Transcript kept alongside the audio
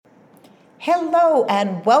Hello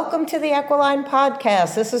and welcome to the Equiline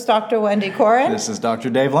Podcast. This is Dr. Wendy Corin. This is Dr.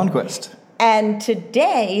 Dave Lundquist. And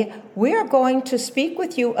today we are going to speak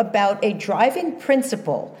with you about a driving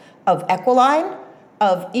principle of Equiline,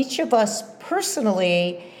 of each of us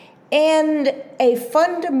personally, and a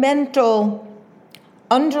fundamental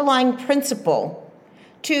underlying principle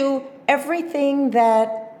to everything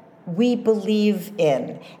that we believe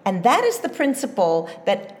in. And that is the principle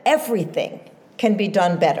that everything can be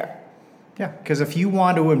done better. Yeah, because if you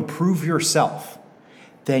want to improve yourself,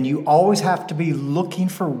 then you always have to be looking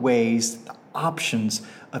for ways, options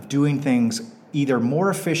of doing things either more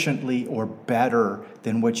efficiently or better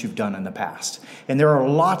than what you've done in the past. And there are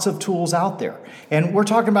lots of tools out there. And we're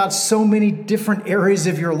talking about so many different areas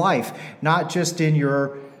of your life, not just in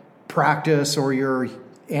your practice or your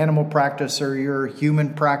animal practice or your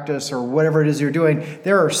human practice or whatever it is you're doing.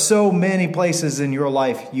 There are so many places in your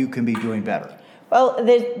life you can be doing better. Well,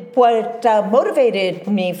 what motivated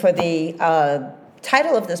me for the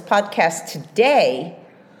title of this podcast today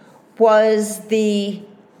was the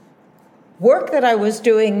work that I was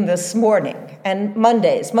doing this morning. And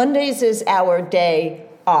Mondays is our day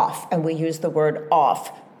off, and we use the word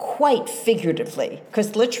off quite figuratively,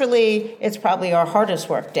 because literally it's probably our hardest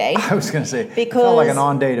work day. I was going to say, because it felt like an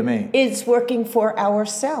on day to me. It's working for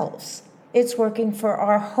ourselves. It's working for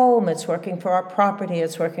our home, it's working for our property,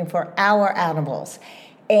 it's working for our animals.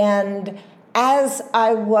 And as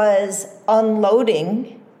I was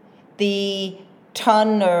unloading the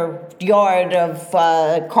ton or yard of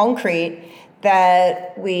concrete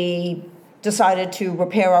that we decided to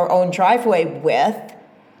repair our own driveway with,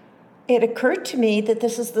 it occurred to me that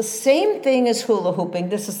this is the same thing as hula hooping.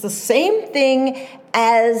 This is the same thing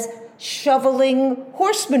as shoveling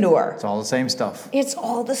horse manure. It's all the same stuff. It's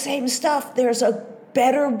all the same stuff. There's a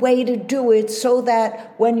better way to do it so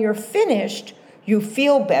that when you're finished, you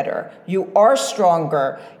feel better, you are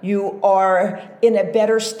stronger, you are in a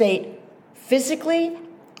better state physically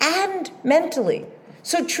and mentally.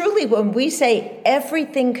 So truly, when we say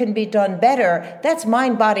everything can be done better, that's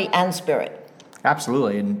mind, body, and spirit.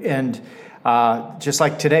 Absolutely. And just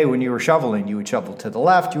like today when you were shoveling, you would shovel to the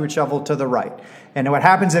left, you would shovel to the right. And what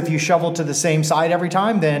happens if you shovel to the same side every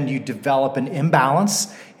time? Then you develop an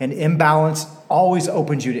imbalance, and imbalance always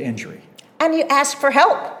opens you to injury. And you ask for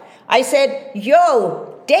help. I said,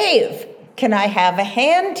 yo, Dave, can I have a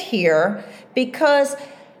hand here? Because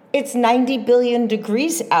it's 90 billion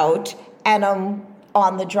degrees out, and I'm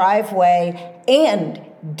on the driveway, and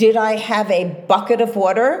did I have a bucket of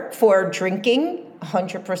water for drinking?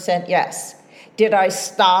 100% yes. Did I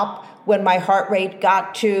stop when my heart rate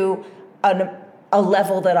got to a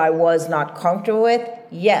level that I was not comfortable with?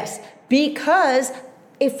 Yes. Because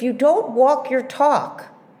if you don't walk your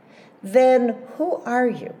talk, then who are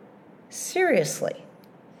you? Seriously.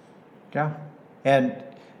 Yeah. And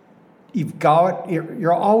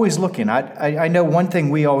you're always looking. I know one thing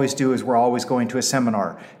we always do is we're always going to a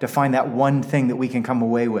seminar to find that one thing that we can come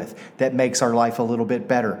away with that makes our life a little bit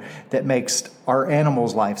better, that makes our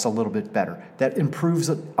animals' lives a little bit better, that improves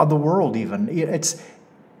the world even. It's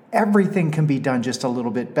everything can be done just a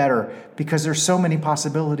little bit better because there's so many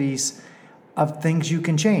possibilities of things you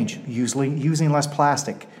can change, using less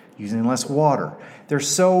plastic, using less water. There's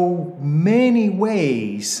so many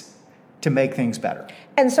ways to make things better.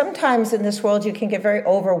 And sometimes in this world, you can get very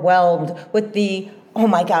overwhelmed with oh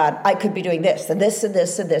my God, I could be doing this and this and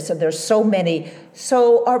this and this, and there's so many.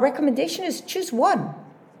 So our recommendation is choose one.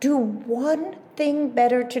 Do one thing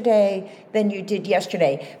better today than you did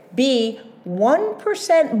yesterday. Be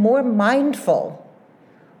 1% more mindful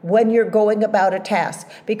when you're going about a task.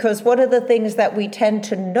 Because one of the things that we tend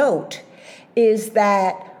to note is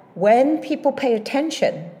that when people pay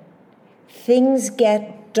attention, things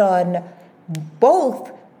get done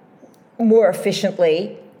both more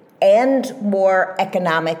efficiently and more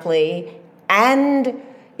economically. And,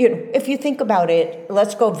 if you think about it,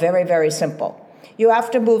 let's go very, very simple. You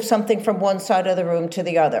have to move something from one side of the room to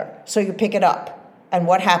the other. So you pick it up. And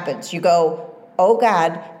what happens? You go, oh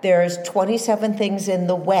God, there's 27 things in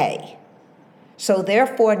the way. So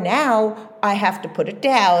therefore now I have to put it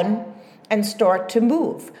down and start to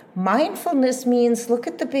move. Mindfulness means look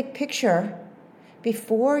at the big picture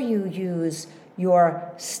before you use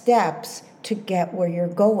your steps to get where you're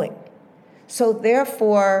going. So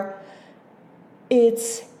therefore,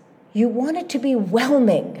 you want it to be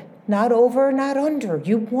whelming, not over, not under.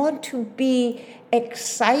 You want to be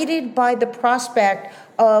excited by the prospect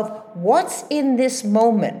of what's in this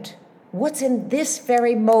moment, what's in this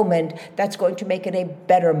very moment that's going to make it a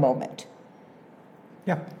better moment.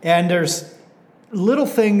 Yeah, and there's little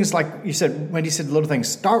things, like you said, Wendy said little things.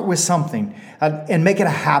 Start with something and make it a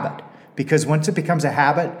habit. because once it becomes a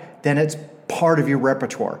habit, then it's part of your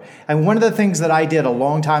repertoire. And one of the things that I did a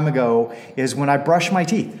long time ago is when I brush my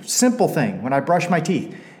teeth, simple thing, when I brush my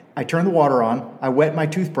teeth, I turn the water on, I wet my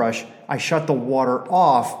toothbrush, I shut the water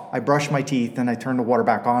off, I brush my teeth, and I turn the water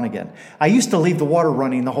back on again. I used to leave the water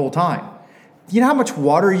running the whole time. You know how much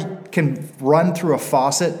water can run through a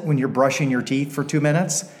faucet when you're brushing your teeth for 2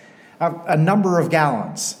 minutes? A number of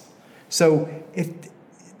gallons. So if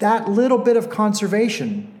that little bit of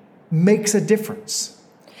conservation makes a difference.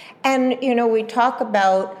 And, we talk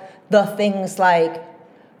about the things like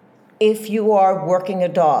if you are working a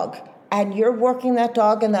dog and you're working that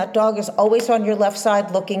dog and that dog is always on your left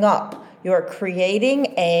side looking up, you're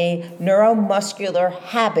creating a neuromuscular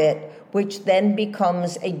habit, which then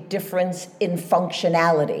becomes a difference in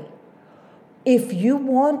functionality. If you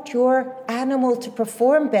want your animal to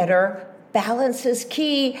perform better, balance is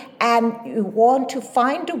key, and you want to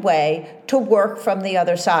find a way to work from the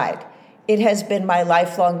other side. It has been my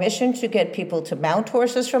lifelong mission to get people to mount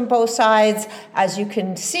horses from both sides. As you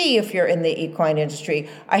can see, if you're in the equine industry,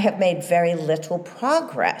 I have made very little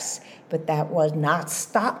progress, but that would not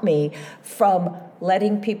stop me from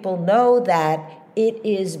letting people know that it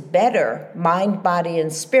is better, mind, body,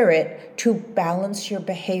 and spirit, to balance your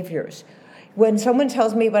behaviors. When someone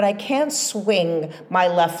tells me, but I can't swing my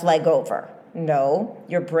left leg over. No,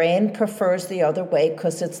 your brain prefers the other way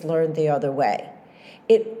because it's learned the other way.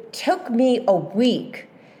 It took me a week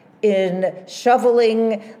in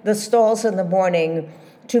shoveling the stalls in the morning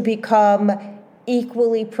to become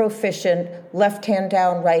equally proficient, left hand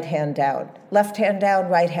down, right hand down, left hand down,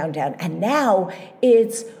 right hand down. And now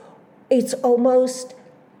it's almost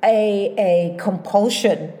a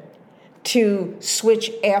compulsion to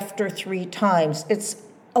switch after 3 times. It's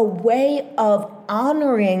a way of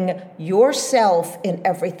honoring yourself in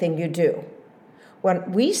everything you do.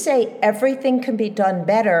 When we say everything can be done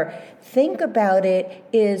better, think about it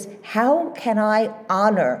is how can I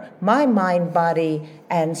honor my mind, body,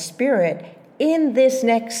 and spirit in this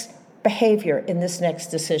next behavior, in this next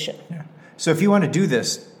decision? Yeah. So if you want to do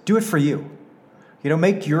this, do it for you.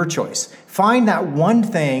 Make your choice. Find that one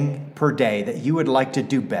thing per day that you would like to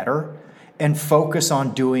do better and focus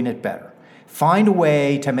on doing it better. Find a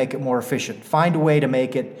way to make it more efficient. Find a way to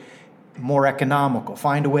make it more economical.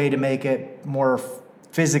 Find a way to make it more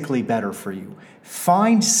physically better for you.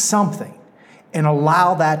 Find something and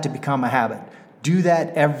allow that to become a habit. Do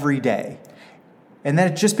that every day. And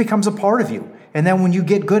then it just becomes a part of you. And then when you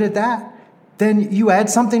get good at that, then you add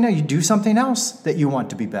something else, you do something else that you want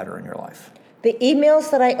to be better in your life. The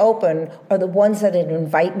emails that I open are the ones that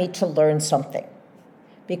invite me to learn something.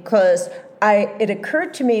 Because it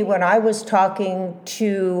occurred to me when I was talking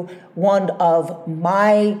to one of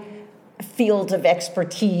my field of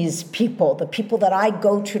expertise people, the people that I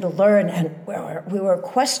go to learn, and we were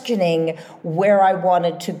questioning where I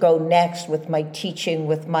wanted to go next with my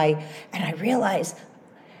teaching, and I realized,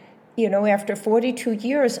 after 42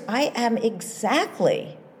 years, I am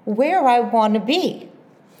exactly where I want to be.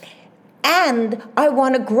 And I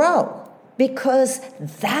want to grow because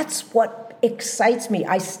that's what excites me.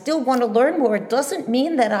 I still want to learn more. It doesn't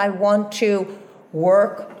mean that I want to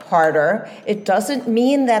work harder. It doesn't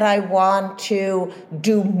mean that I want to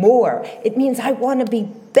do more. It means I want to be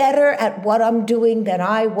better at what I'm doing than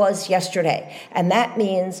I was yesterday. And that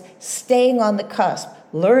means staying on the cusp,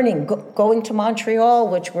 learning, going to Montreal,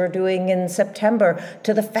 which we're doing in September,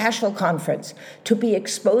 to the Fascial Conference, to be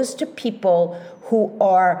exposed to people who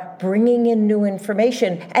are bringing in new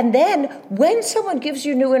information. And then when someone gives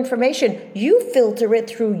you new information, you filter it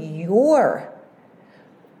through your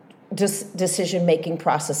decision-making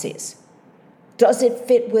processes. Does it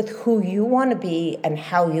fit with who you want to be and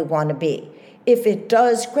how you want to be? If it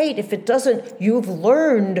does, great. If it doesn't, you've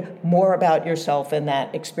learned more about yourself in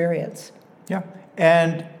that experience. Yeah.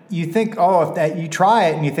 And you think, if that you try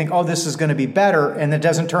it and you think, this is going to be better, and it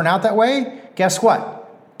doesn't turn out that way, guess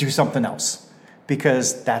what? Do something else.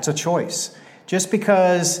 Because that's a choice. Just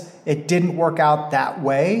because it didn't work out that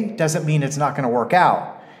way doesn't mean it's not going to work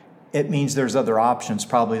out. It means there's other options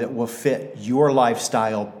probably that will fit your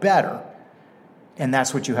lifestyle better. And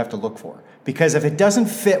that's what you have to look for. Because if it doesn't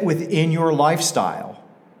fit within your lifestyle,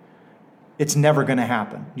 it's never going to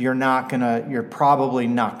happen. You're probably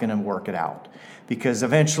not going to work it out. Because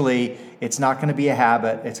eventually it's not going to be a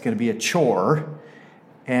habit, it's going to be a chore.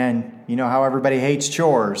 And you know how everybody hates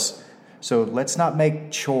chores. So let's not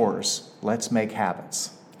make chores, let's make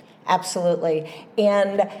habits. Absolutely.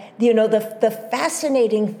 And, the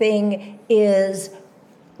fascinating thing is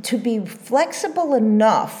to be flexible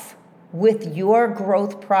enough with your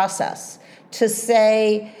growth process to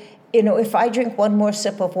say, if I drink one more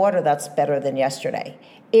sip of water, that's better than yesterday.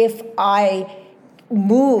 If I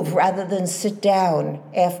move rather than sit down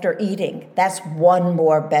after eating, that's one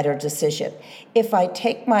more better decision. If I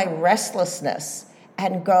take my restlessness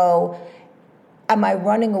and go, am I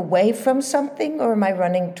running away from something or am I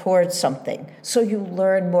running towards something? So you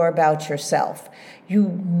learn more about yourself.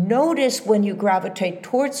 You notice when you gravitate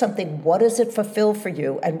towards something, what does it fulfill for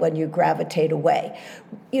you? And when you gravitate away.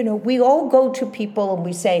 We all go to people and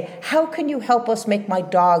we say, how can you help us make my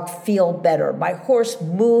dog feel better, my horse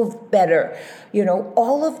move better?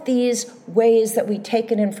 All of these ways that we take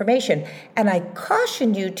in information. And I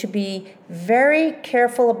caution you to be very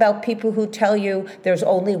careful about people who tell you there's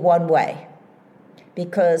only one way.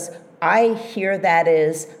 Because I hear that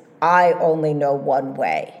is, I only know one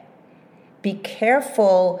way. Be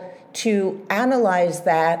careful to analyze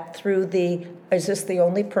that through is this the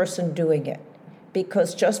only person doing it?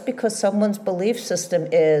 Because just because someone's belief system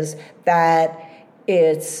is that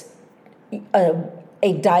it's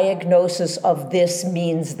a diagnosis of this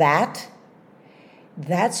means that,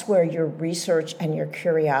 that's where your research and your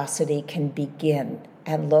curiosity can begin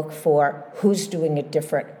and look for who's doing it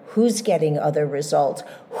different, who's getting other results,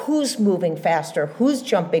 who's moving faster, who's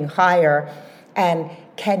jumping higher, and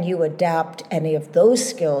can you adapt any of those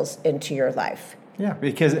skills into your life? Yeah,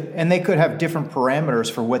 and they could have different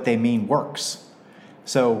parameters for what they mean works.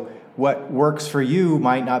 So what works for you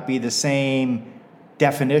might not be the same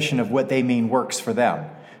definition of what they mean works for them.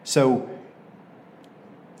 So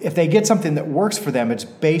if they get something that works for them, it's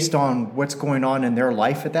based on what's going on in their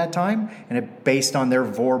life at that time, and it's based on their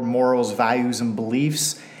morals, values, and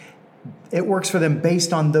beliefs. It works for them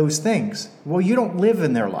based on those things. Well, you don't live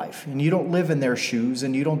in their life, and you don't live in their shoes,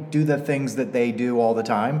 and you don't do the things that they do all the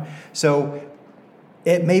time. So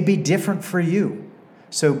it may be different for you.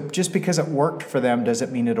 So just because it worked for them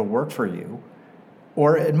doesn't mean it'll work for you,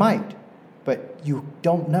 or it might. But you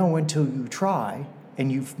don't know until you try,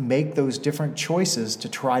 and you make those different choices to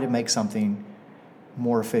try to make something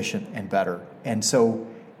more efficient and better. And so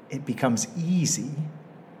it becomes easy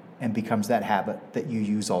and becomes that habit that you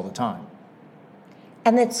use all the time.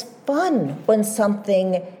 And it's fun when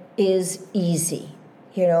something is easy.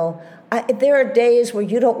 There are days where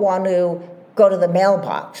you don't want to go to the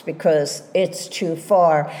mailbox because it's too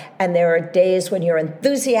far. And there are days when you're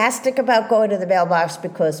enthusiastic about going to the mailbox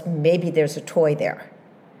because maybe there's a toy there.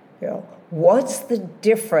 What's the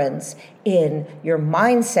difference in your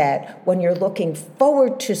mindset when you're looking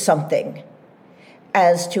forward to something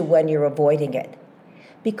as to when you're avoiding it?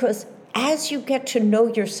 Because as you get to know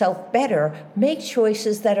yourself better, make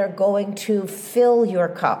choices that are going to fill your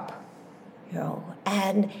cup.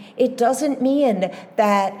 And it doesn't mean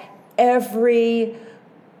that every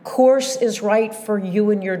course is right for you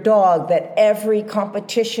and your dog, that every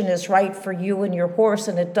competition is right for you and your horse,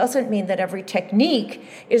 and it doesn't mean that every technique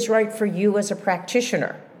is right for you as a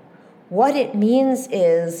practitioner. What it means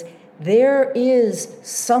is there is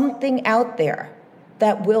something out there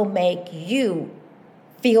that will make you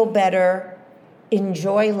feel better,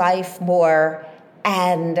 enjoy life more,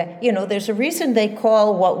 and, there's a reason they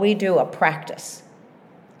call what we do a practice,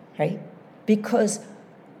 right? Because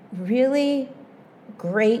really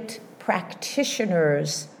great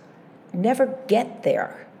practitioners never get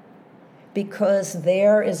there because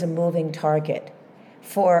there is a moving target.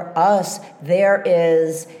 For us, there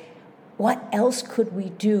is, what else could we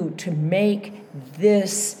do to make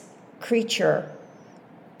this creature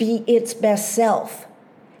be its best self?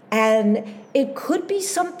 And it could be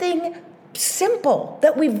something simple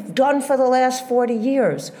that we've done for the last 40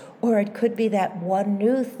 years, or it could be that one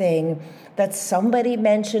new thing that somebody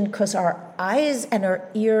mentioned because our eyes and our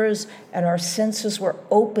ears and our senses were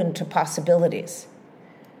open to possibilities.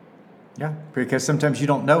 Yeah, because sometimes you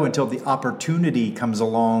don't know until the opportunity comes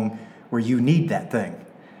along where you need that thing.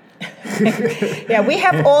 Yeah, we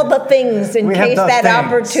have all the things in case that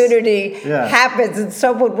opportunity happens. And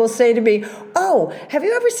someone will say to me, oh, have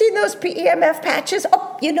you ever seen those PEMF patches?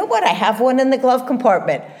 Oh, you know what? I have one in the glove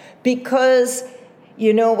compartment. Because,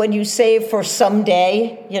 when you save for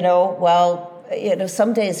someday,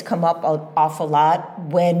 some days come up an awful lot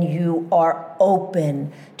when you are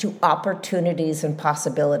open to opportunities and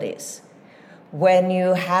possibilities. When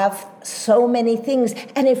you have so many things,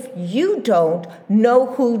 and if you don't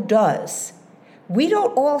know who does, we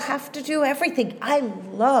don't all have to do everything. I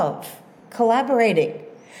love collaborating.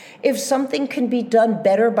 If something can be done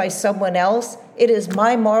better by someone else, it is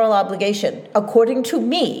my moral obligation, according to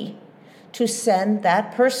me, to send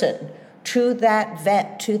that person to that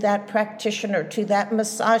vet, to that practitioner, to that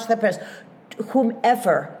massage therapist,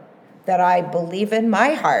 whomever that I believe in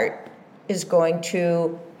my heart is going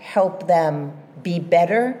to help them be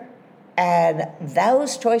better, and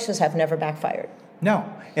those choices have never backfired.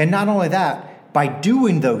 No. And not only that, by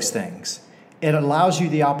doing those things, it allows you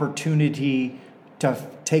the opportunity to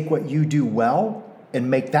take what you do well and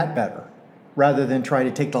make that better, rather than try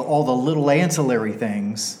to take all the little ancillary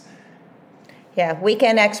things. Yeah,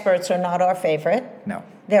 weekend experts are not our favorite. No.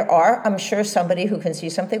 There are, I'm sure, somebody who can see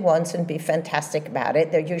something once and be fantastic about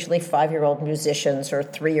it. They're usually 5-year-old musicians or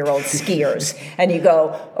 3-year-old skiers. And you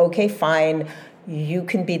go, okay, fine, you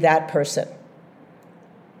can be that person.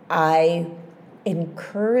 I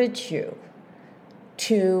encourage you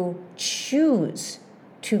to choose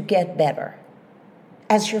to get better.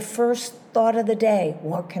 As your first thought of the day,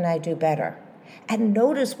 what can I do better? And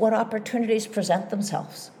notice what opportunities present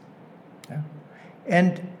themselves. Yeah.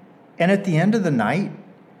 And at the end of the night,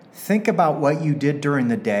 think about what you did during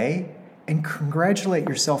the day and congratulate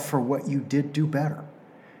yourself for what you did do better.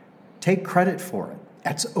 Take credit for it.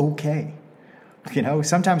 That's okay. You know,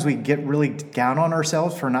 sometimes we get really down on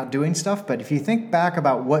ourselves for not doing stuff, but if you think back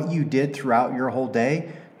about what you did throughout your whole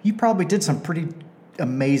day, you probably did some pretty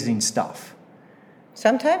amazing stuff.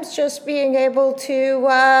 Sometimes just being able to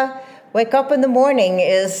wake up in the morning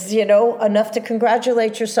is, enough to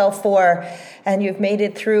congratulate yourself for, and you've made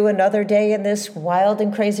it through another day in this wild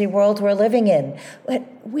and crazy world we're living in. But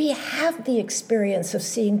we have the experience of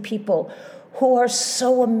seeing people who are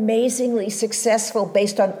so amazingly successful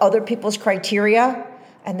based on other people's criteria,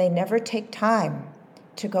 and they never take time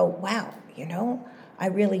to go, wow, I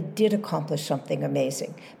really did accomplish something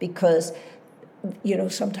amazing. Because,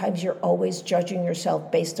 sometimes you're always judging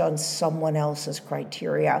yourself based on someone else's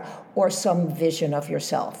criteria or some vision of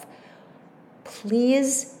yourself.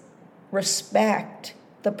 Please respect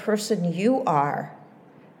the person you are,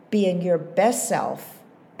 being your best self,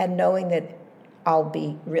 and knowing that I'll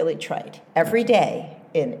be really trite. Every day,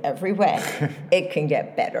 in every way, it can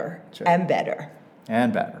get better and better.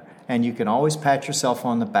 And better. And you can always pat yourself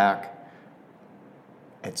on the back.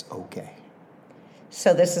 It's okay.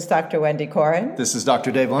 So this is Dr. Wendy Corin. This is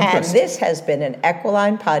Dr. Dave Lundquist. And this has been an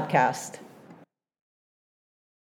Equiline podcast.